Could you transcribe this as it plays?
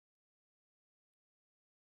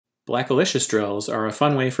Blackalicious drills are a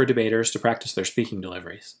fun way for debaters to practice their speaking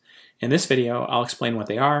deliveries. In this video, I'll explain what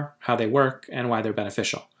they are, how they work, and why they're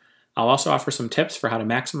beneficial. I'll also offer some tips for how to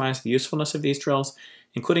maximize the usefulness of these drills,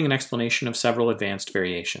 including an explanation of several advanced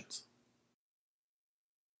variations.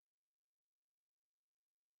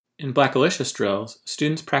 In Blackalicious drills,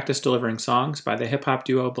 students practice delivering songs by the hip-hop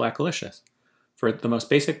duo Blackalicious. For the most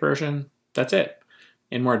basic version, that's it.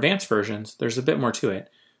 In more advanced versions, there's a bit more to it,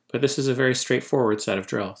 but this is a very straightforward set of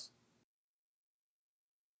drills.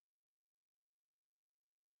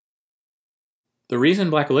 The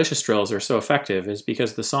reason Blackalicious drills are so effective is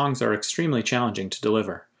because the songs are extremely challenging to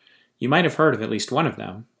deliver. You might have heard of at least one of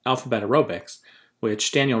them, Alphabet Aerobics,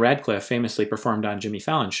 which Daniel Radcliffe famously performed on Jimmy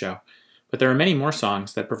Fallon's show, but there are many more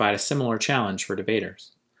songs that provide a similar challenge for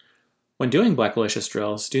debaters. When doing Blackalicious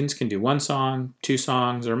drills, students can do one song, two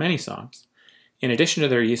songs, or many songs. In addition to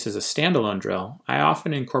their use as a standalone drill, I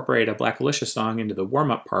often incorporate a Blackalicious song into the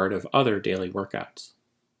warm-up part of other daily workouts.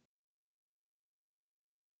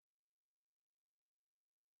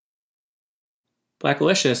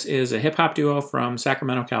 Blackalicious is a hip-hop duo from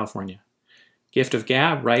Sacramento, California. Gift of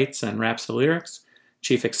Gab writes and raps the lyrics,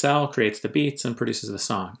 Chief Excel creates the beats and produces the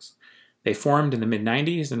songs. They formed in the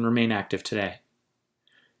mid-90s and remain active today.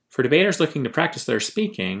 For debaters looking to practice their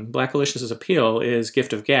speaking, Blackalicious's appeal is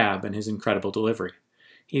Gift of Gab and his incredible delivery.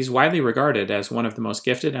 He's widely regarded as one of the most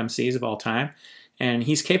gifted MCs of all time, and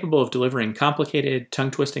he's capable of delivering complicated,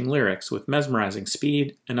 tongue-twisting lyrics with mesmerizing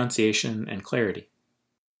speed, enunciation, and clarity.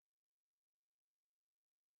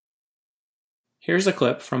 Here's a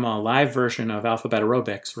clip from a live version of Alphabet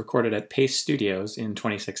Aerobics recorded at Pace Studios in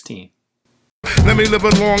 2016. Let me live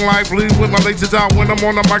a long life, leave with my laces out. When I'm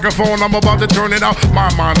on the microphone, I'm about to turn it out.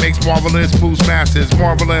 My mind makes marvelous moves, masses.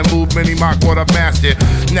 Marvel and move, many mock what I've mastered.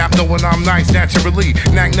 Nap knowing I'm nice naturally.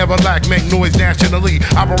 Knack never lack, make noise nationally.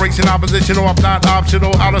 Operation opposition, or I'm not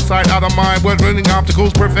optional. Out of sight, out of mind, with running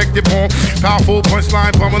obstacles, perfected form. Powerful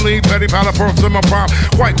punchline, pummeling, petty powder, pearls in my prime.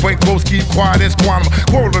 Quite close, keep quiet as quantum.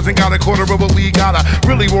 Quarters ain't got a quarter of what we gotta.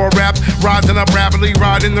 Really raw rap, rising up rapidly,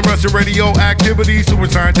 riding the rest of radio activity. Super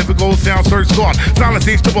scientific, sound search. Silence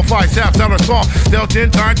ain't stupefy, saps out of soft. Dealt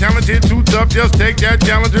in time, talented, too tough. Just take that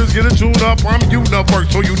challengers, get a tune up. I'm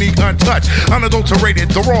universe, so unique, untouched,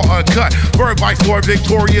 unadulterated, the raw, uncut. Bird vice lord,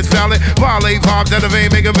 victorious, valid. Violate vibes that have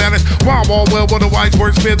ain't make a balance. Wow, all well, what a wise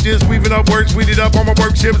wordsmith, just weaving up words, weeded up on my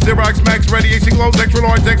workship. Xerox, max, radiation glows, extra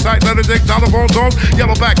large, excite, letters, X, telephone zones.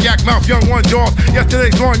 Yellowback, yak mouth, young one jaws.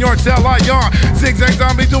 Yesterday's lawn yard, sell, I yarn. Zigzag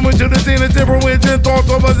zombie, doing to the zenith, zipper winds and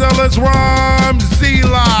thoughts of a zealous rhyme.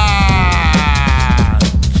 Zela.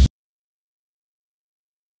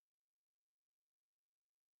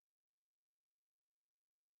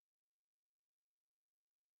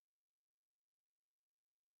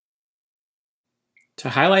 To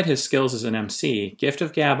highlight his skills as an MC, Gift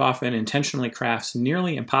of Gab often intentionally crafts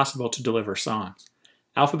nearly impossible to deliver songs.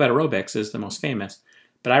 Alphabet Aerobics is the most famous,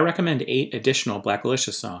 but I recommend 8 additional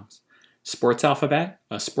Blackalicious songs. Sports Alphabet,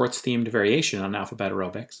 a sports-themed variation on Alphabet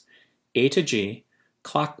Aerobics, A to G,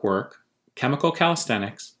 Clockwork, Chemical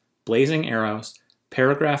Calisthenics, Blazing Arrows,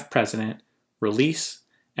 Paragraph President, Release,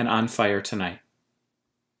 and On Fire Tonight.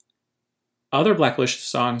 Other Blackalicious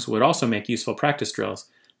songs would also make useful practice drills,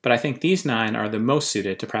 but I think these 9 are the most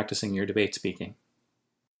suited to practicing your debate speaking.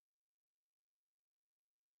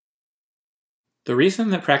 The reason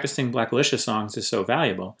that practicing Blackalicious songs is so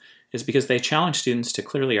valuable is because they challenge students to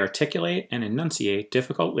clearly articulate and enunciate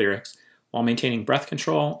difficult lyrics while maintaining breath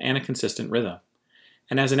control and a consistent rhythm.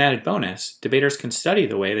 And as an added bonus, debaters can study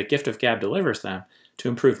the way that Gift of Gab delivers them to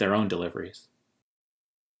improve their own deliveries.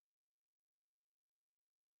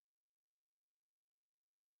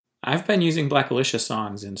 I've been using Blackalicious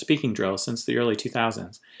songs in speaking drills since the early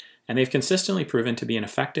 2000s, and they've consistently proven to be an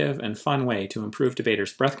effective and fun way to improve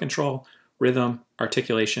debaters' breath control, rhythm,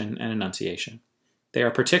 articulation, and enunciation. They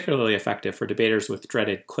are particularly effective for debaters with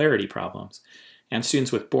dreaded clarity problems, and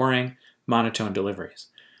students with boring, monotone deliveries.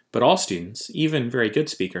 But all students, even very good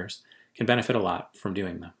speakers, can benefit a lot from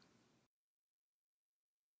doing them.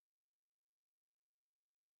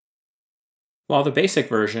 While the basic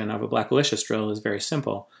version of a Blackalicious drill is very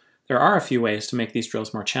simple, there are a few ways to make these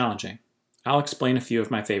drills more challenging. I'll explain a few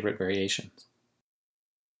of my favorite variations.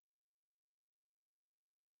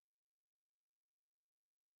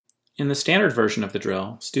 In the standard version of the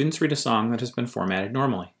drill, students read a song that has been formatted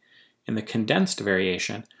normally. In the Condensed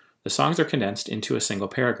Variation, the songs are condensed into a single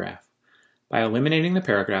paragraph. By eliminating the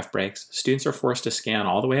paragraph breaks, students are forced to scan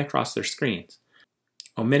all the way across their screens.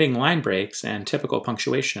 Omitting line breaks and typical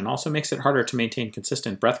punctuation also makes it harder to maintain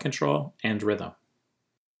consistent breath control and rhythm.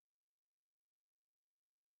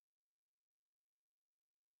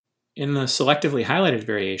 In the selectively highlighted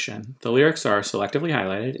variation, the lyrics are selectively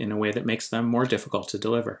highlighted in a way that makes them more difficult to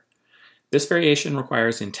deliver. This variation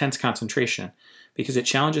requires intense concentration because it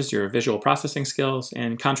challenges your visual processing skills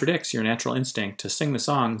and contradicts your natural instinct to sing the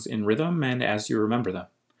songs in rhythm and as you remember them.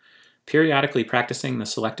 Periodically practicing the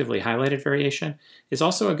selectively highlighted variation is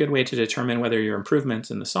also a good way to determine whether your improvements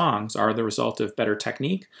in the songs are the result of better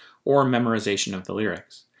technique or memorization of the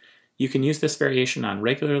lyrics. You can use this variation on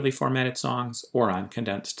regularly formatted songs or on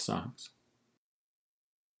condensed songs.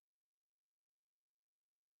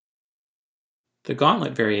 The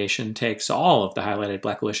Gauntlet Variation takes all of the highlighted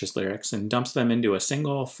Blackalicious lyrics and dumps them into a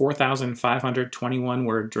single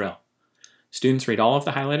 4,521-word drill. Students read all of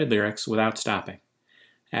the highlighted lyrics without stopping.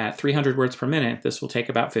 At 300 words per minute, this will take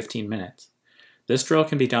about 15 minutes. This drill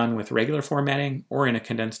can be done with regular formatting or in a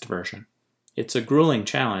condensed version. It's a grueling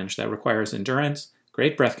challenge that requires endurance,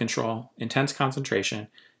 great breath control, intense concentration,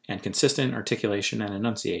 and consistent articulation and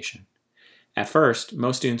enunciation. At first,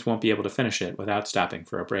 most students won't be able to finish it without stopping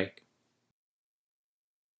for a break.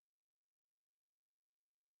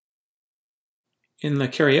 In the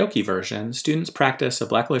karaoke version, students practice a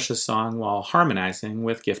Blackalicious song while harmonizing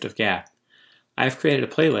with Gift of Gab. I have created a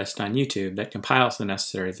playlist on YouTube that compiles the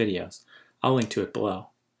necessary videos. I'll link to it below.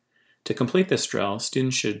 To complete this drill,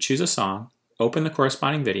 students should choose a song, open the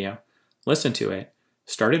corresponding video, listen to it,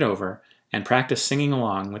 start it over, and practice singing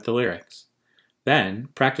along with the lyrics. Then,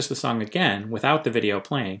 practice the song again without the video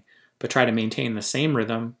playing, but try to maintain the same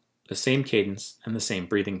rhythm, the same cadence, and the same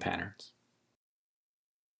breathing patterns.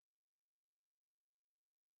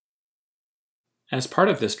 As part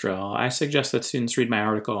of this drill, I suggest that students read my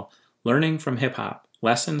article, Learning from Hip Hop,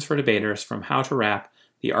 Lessons for Debaters from How to Rap,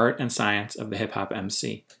 the Art and Science of the Hip Hop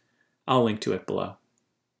MC. I'll link to it below.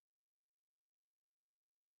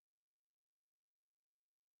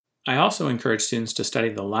 I also encourage students to study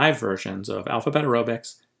the live versions of Alphabet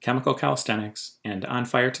Aerobics, Chemical Calisthenics, and On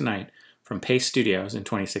Fire Tonight from Pace Studios in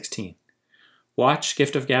 2016. Watch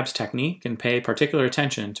Gift of Gab's technique and pay particular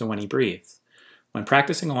attention to when he breathes. When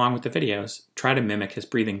practicing along with the videos, try to mimic his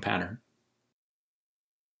breathing pattern.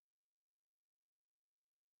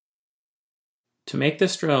 To make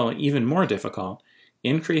this drill even more difficult,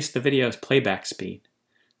 increase the video's playback speed.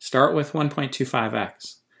 Start with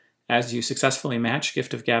 1.25x. As you successfully match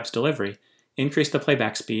Gift of Gab's delivery, increase the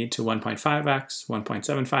playback speed to 1.5x,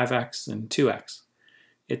 1.75x, and 2x.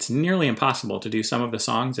 It's nearly impossible to do some of the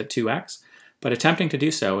songs at 2x, but attempting to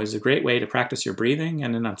do so is a great way to practice your breathing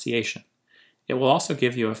and enunciation. It will also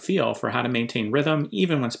give you a feel for how to maintain rhythm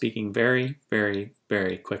even when speaking very, very,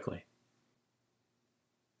 very quickly.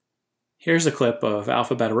 Here's a clip of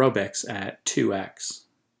Alphabet Aerobics at 2x.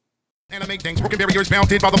 Animate things, broken barriers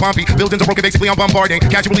mounted by the bumpy. Buildings are broken basically on bombarding.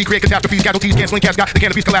 Casually create catastrophes, casualties, canceling cats got the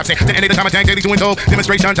canopies collapsing. Detonate the time tank, daily to window.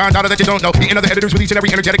 Demonstration, time data that you don't know. The end of the editors with each and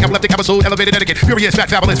every energetic, epileptic episode, elevated etiquette. Furious,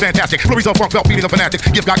 fat, fabulous, fantastic. Flurries of funk, felt, feeding the fanatics.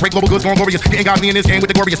 Give God great global goods, going glorious. Getting godly in this game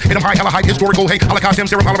with the glorious. Hit 'em high, hella hype, historical hate. Holocaust,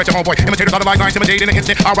 him, serum, holler at your homeboy. Imitators out of lies, intimidate in an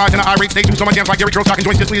instant. I rise in an irate state, so my jams like Gary Curl, talking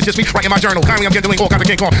joints, it's just me. Write in my journal. Kindly, I'm getting all kinds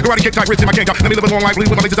of King Kong. Karate kick, tight wrists in my King Kong. Let me live a long life,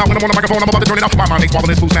 leave with my laces out when I'm on the microphone. I'm about to turn it up. My mind makes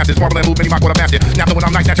marvelous, moves masses. Marvel and move, many mock what I mastered. Now when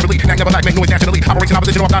I'm nice, naturally. Act never like, make noise naturally. Operation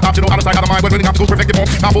opposition off, not optional, out of sight, out of mind. When winning obstacles, perfected form.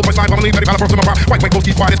 Now full punch line, finally, ready, final first of my rhyme. White, white, close,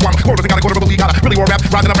 keep quiet, it's one. Quarters, got a quarter of a believe, gotta really war rap.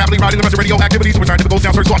 Rising up rapidly, riding the rest of radio activities. Return to the gold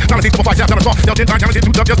sound, search slot. Time to see couple fights, out of soft. Dealt 10 times, challenges,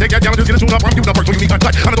 too tough, just take that challenges, get a tune up. I'm you up first, when you need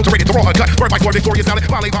uncut. Unadulterated, the raw uncut. Bird by sword, victorious salad.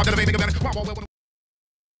 Violate, vibe, innovating, event.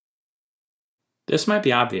 This might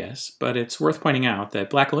be obvious, but it's worth pointing out that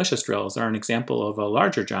Blackalicious drills are an example of a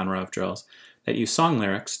larger genre of drills that use song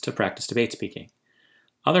lyrics to practice debate speaking.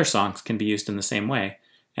 Other songs can be used in the same way,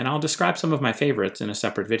 and I'll describe some of my favorites in a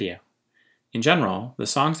separate video. In general, the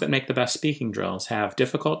songs that make the best speaking drills have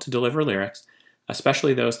difficult to deliver lyrics,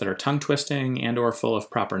 especially those that are tongue-twisting and or full of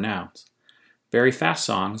proper nouns. Very fast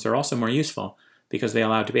songs are also more useful because they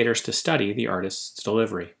allow debaters to study the artist's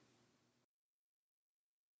delivery.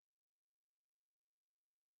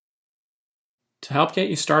 To help get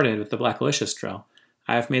you started with the Blackalicious drill,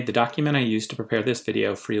 I have made the document I used to prepare this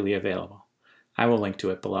video freely available. I will link to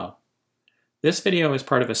it below. This video is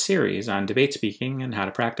part of a series on debate speaking and how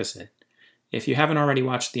to practice it. If you haven't already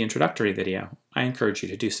watched the introductory video, I encourage you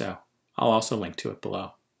to do so. I'll also link to it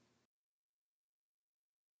below.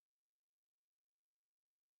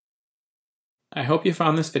 I hope you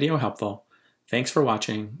found this video helpful. Thanks for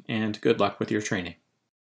watching, and good luck with your training.